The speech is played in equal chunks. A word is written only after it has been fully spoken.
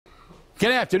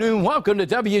Good afternoon. Welcome to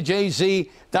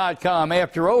WJZ.com.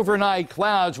 After overnight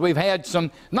clouds, we've had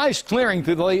some nice clearing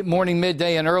through the late morning,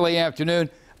 midday, and early afternoon.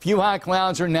 A few high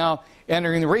clouds are now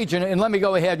entering the region, and let me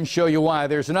go ahead and show you why.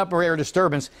 There's an upper air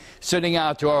disturbance sitting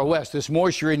out to our west. This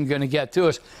moisture isn't going to get to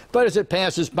us, but as it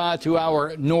passes by to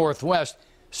our northwest,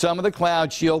 some of the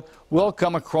cloud shield will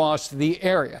come across the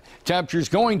area. Temperatures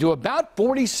going to about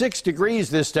 46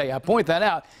 degrees this day. I point that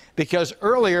out because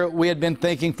earlier we had been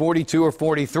thinking 42 or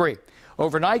 43.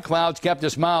 Overnight clouds kept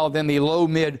us mild in the low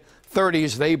mid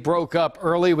 30s. They broke up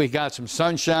early. We got some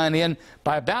sunshine in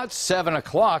by about 7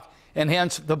 o'clock, and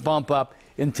hence the bump up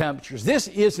in temperatures. This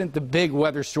isn't the big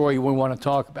weather story we want to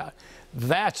talk about.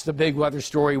 That's the big weather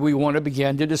story we want to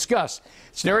begin to discuss.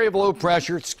 It's an area of low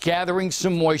pressure. It's gathering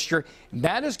some moisture.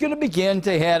 That is going to begin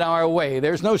to head our way.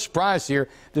 There's no surprise here.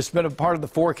 This has been a part of the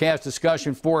forecast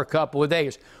discussion for a couple of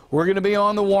days. We're going to be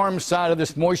on the warm side of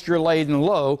this moisture-laden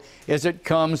low as it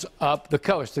comes up the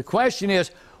coast. The question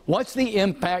is, what's the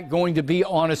impact going to be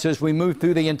on us as we move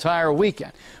through the entire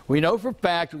weekend? We know for a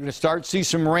fact we're going to start to see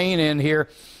some rain in here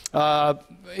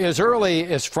as early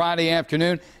as Friday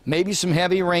afternoon, maybe some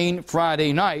heavy rain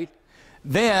Friday night.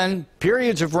 Then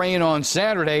periods of rain on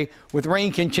Saturday, with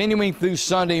rain continuing through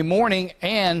Sunday morning,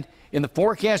 and in the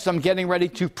forecast I'm getting ready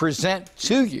to present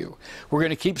to you, we're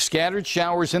going to keep scattered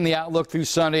showers in the outlook through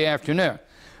Sunday afternoon.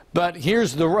 But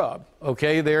here's the rub,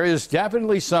 okay? There is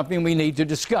definitely something we need to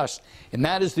discuss, and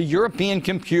that is the European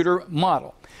computer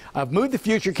model. I've moved the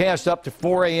futurecast up to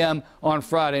 4 a.m. on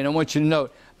Friday, and I want you to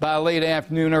note, by late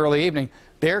afternoon, early evening,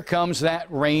 there comes that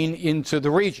rain into the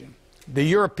region. The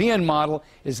European model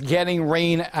is getting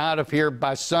rain out of here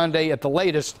by Sunday at the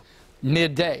latest,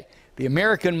 midday. The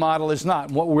American model is not.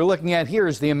 And what we're looking at here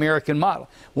is the American model.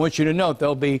 I want you to note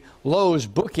there'll be lows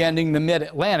bookending the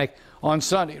mid-Atlantic on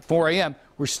Sunday at 4 a.m.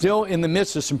 We're still in the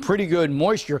midst of some pretty good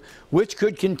moisture, which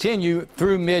could continue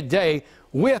through midday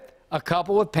with a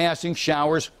couple of passing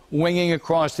showers winging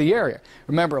across the area.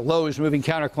 Remember, lows moving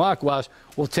counterclockwise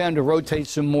will tend to rotate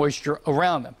some moisture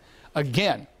around them.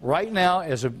 Again, right now,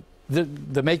 as of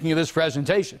the making of this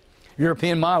presentation,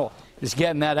 European model is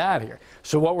getting that out here.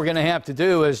 So what we're going to have to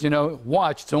do is,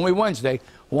 watch. It's only Wednesday.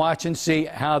 Watch and see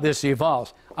how this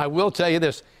evolves. I will tell you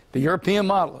this. The European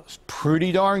model is a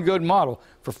pretty darn good model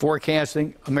for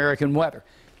forecasting American weather.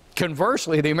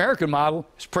 Conversely, the American model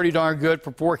is pretty darn good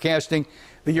for forecasting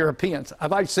the Europeans. I'd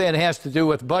like to say it has to do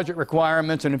with budget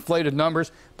requirements and inflated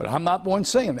numbers, but I'm not the one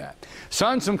saying that.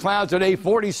 Sun, some clouds today,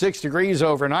 46 degrees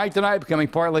overnight tonight, becoming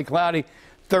partly cloudy,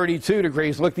 32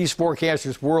 degrees. Look, these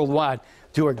forecasters worldwide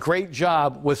do a great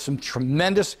job with some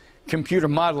tremendous computer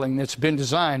modeling that's been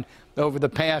designed over the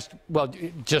past, well,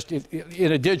 just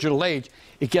in a digital age,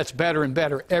 it gets better and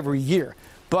better every year.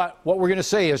 But what we're going to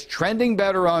say is trending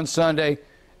better on Sunday,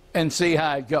 and see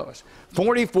how it goes.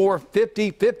 44,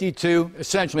 50, 52,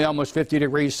 essentially almost 50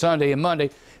 degrees Sunday and Monday.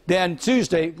 Then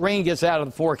Tuesday, rain gets out of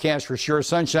the forecast for sure,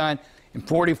 sunshine, and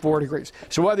 44 degrees.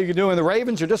 So whether you're doing the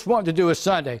Ravens or just wanting to do a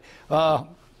Sunday,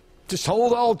 just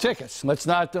hold all tickets. Let's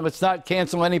not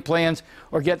cancel any plans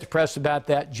or get depressed about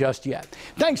that just yet.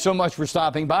 Thanks so much for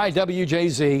stopping by,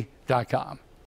 WJZ.com.